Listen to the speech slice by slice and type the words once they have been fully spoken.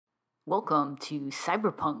Welcome to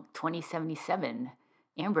Cyberpunk 2077.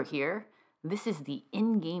 Amber here. This is the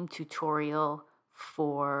in-game tutorial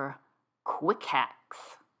for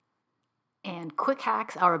Quickhacks. And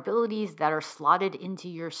Quickhacks are abilities that are slotted into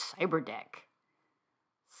your Cyberdeck.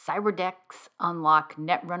 Cyberdecks unlock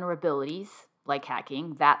netrunner abilities, like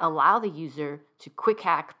hacking, that allow the user to quick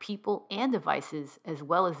hack people and devices as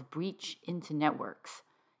well as breach into networks.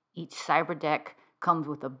 Each Cyberdeck comes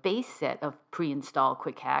with a base set of pre-installed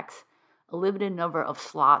quick hacks, a limited number of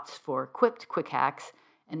slots for equipped quick hacks,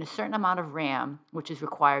 and a certain amount of RAM which is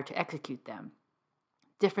required to execute them.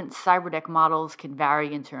 Different Cyberdeck models can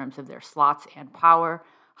vary in terms of their slots and power.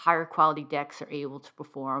 Higher quality decks are able to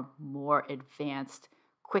perform more advanced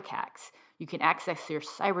quick hacks. You can access your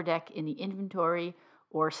Cyberdeck in the inventory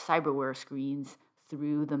or cyberware screens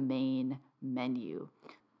through the main menu.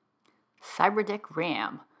 Cyberdeck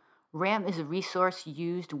RAM. RAM is a resource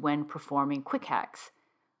used when performing quick hacks.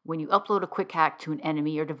 When you upload a quick hack to an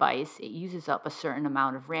enemy or device, it uses up a certain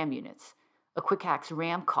amount of RAM units. A quick hack's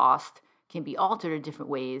RAM cost can be altered in different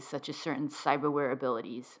ways, such as certain cyberware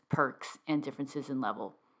abilities, perks, and differences in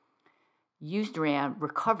level. Used RAM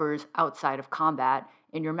recovers outside of combat,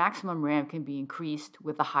 and your maximum RAM can be increased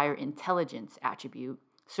with a higher intelligence attribute,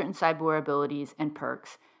 certain cyberware abilities, and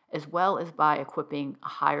perks, as well as by equipping a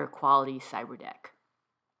higher quality Cyberdeck.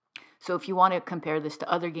 So if you want to compare this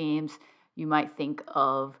to other games, you might think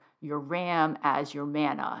of your RAM as your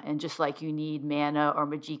mana. And just like you need mana or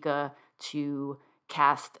magicka to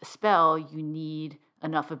cast a spell, you need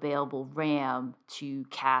enough available RAM to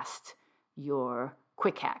cast your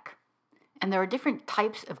quick hack. And there are different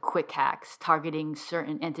types of quick hacks targeting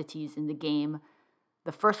certain entities in the game.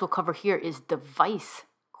 The first we'll cover here is device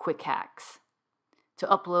quick hacks. To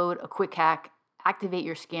upload a quick hack, activate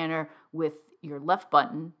your scanner with your left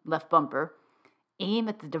bumper, aim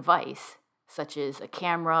at the device, such as a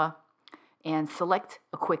camera, and select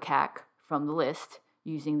a quick hack from the list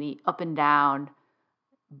using the up and down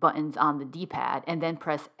buttons on the D-pad, and then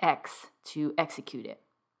press X to execute it.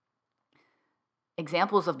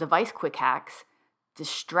 Examples of device quick hacks: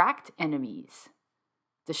 distract enemies.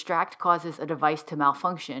 Distract causes a device to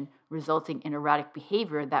malfunction, resulting in erratic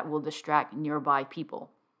behavior that will distract nearby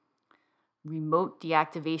people. Remote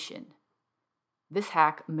deactivation. This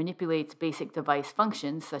hack manipulates basic device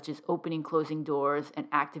functions such as opening, closing doors, and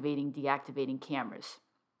activating, deactivating cameras.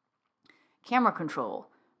 Camera control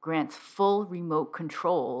grants full remote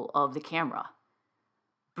control of the camera.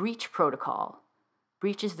 Breach protocol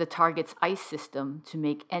breaches the target's ICE system to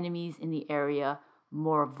make enemies in the area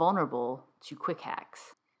more vulnerable to quick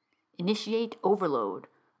hacks. Initiate overload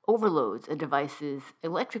overloads a device's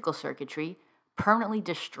electrical circuitry, permanently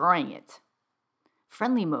destroying it.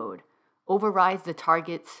 Friendly mode overrides the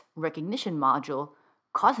target's recognition module,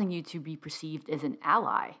 causing you to be perceived as an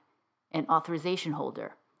ally and authorization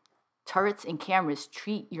holder. Turrets and cameras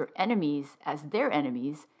treat your enemies as their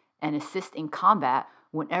enemies and assist in combat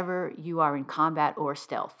whenever you are in combat or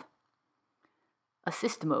stealth.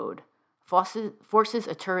 Assist mode forces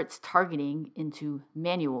a turret's targeting into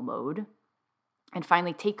manual mode. And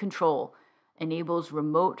finally, take control enables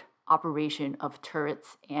remote operation of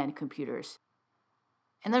turrets and computers.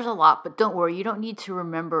 And there's a lot, but don't worry, you don't need to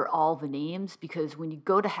remember all the names, because when you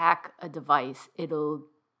go to hack a device, it'll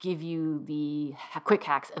give you the quick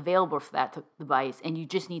hacks available for that device, and you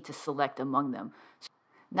just need to select among them.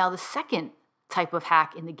 Now, the second type of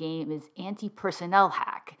hack in the game is anti-personnel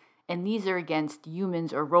hack, and these are against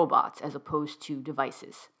humans or robots as opposed to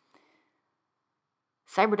devices.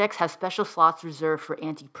 Cyberdecks have special slots reserved for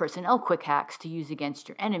anti-personnel quick hacks to use against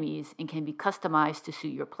your enemies and can be customized to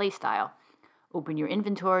suit your playstyle. Open your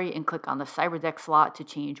inventory and click on the Cyberdeck slot to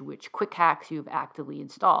change which quick hacks you have actively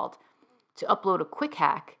installed. To upload a quick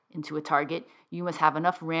hack into a target, you must have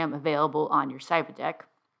enough RAM available on your Cyberdeck.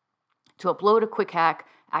 To upload a quick hack,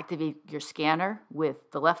 activate your scanner with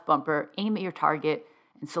the left bumper, aim at your target,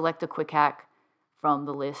 and select a quick hack from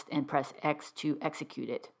the list and press X to execute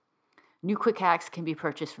it. New quick hacks can be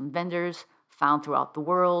purchased from vendors, found throughout the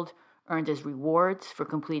world, earned as rewards for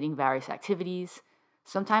completing various activities,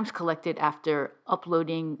 sometimes collected after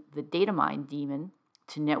uploading the data mine daemon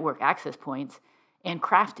to network access points, and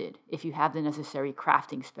crafted if you have the necessary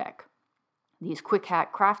crafting spec. These quick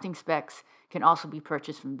hack crafting specs can also be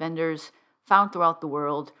purchased from vendors, found throughout the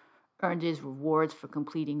world, earned as rewards for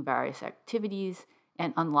completing various activities,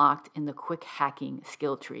 and unlocked in the quick hacking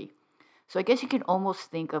skill tree. So I guess you can almost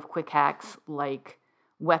think of quick hacks like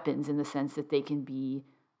weapons, in the sense that they can be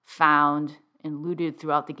found and looted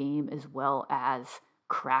throughout the game as well as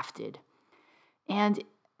crafted. And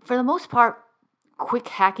for the most part, quick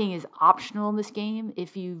hacking is optional in this game.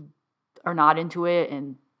 If you are not into it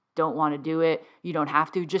and don't want to do it, you don't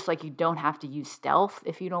have to, just like you don't have to use stealth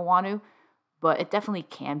if you don't want to, but it definitely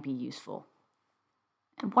can be useful.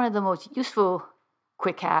 And one of the most useful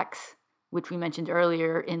quick hacks, which we mentioned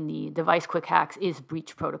earlier in the device quick hacks, is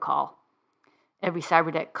breach protocol. Every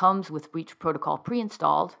Cyberdeck comes with breach protocol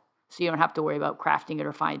pre-installed, so you don't have to worry about crafting it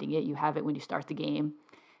or finding it. You have it when you start the game.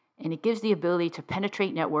 And it gives the ability to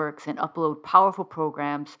penetrate networks and upload powerful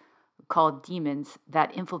programs called daemons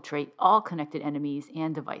that infiltrate all connected enemies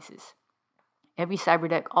and devices. Every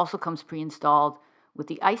Cyberdeck also comes pre-installed with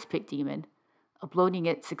the Ice Pick daemon. Uploading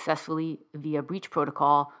it successfully via breach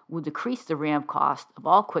protocol will decrease the RAM cost of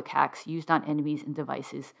all quick hacks used on enemies and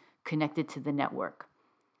devices connected to the network.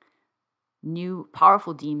 New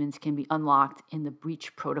powerful daemons can be unlocked in the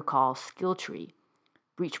breach protocol skill tree.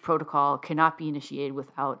 Breach protocol cannot be initiated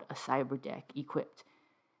without a Cyberdeck equipped.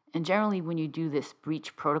 And generally, when you do this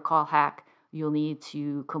breach protocol hack, you'll need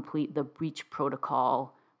to complete the breach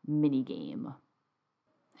protocol minigame.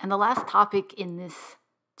 And the last topic in this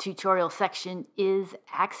tutorial section is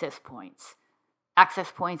access points.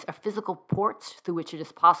 Access points are physical ports through which it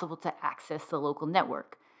is possible to access the local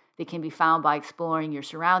network. They can be found by exploring your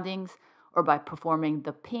surroundings or by performing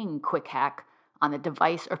the ping quick hack on a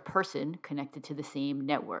device or person connected to the same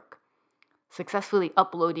network. Successfully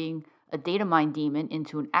uploading a data mine daemon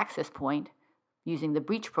into an access point using the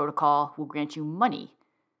breach protocol will grant you money,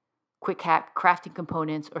 quick hack crafting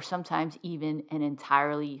components, or sometimes even an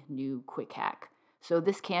entirely new quick hack. So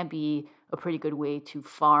this can be a pretty good way to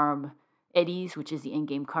farm eddies, which is the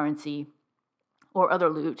in-game currency, or other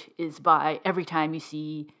loot, is by every time you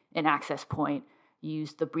see an access point,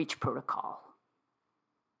 use the breach protocol.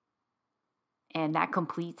 And that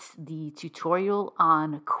completes the tutorial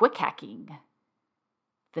on quick hacking.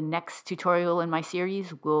 The next tutorial in my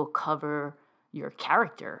series will cover your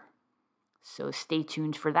character, so stay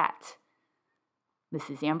tuned for that. This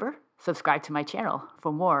is Amber. Subscribe to my channel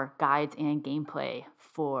for more guides and gameplay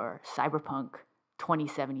for Cyberpunk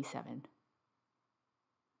 2077.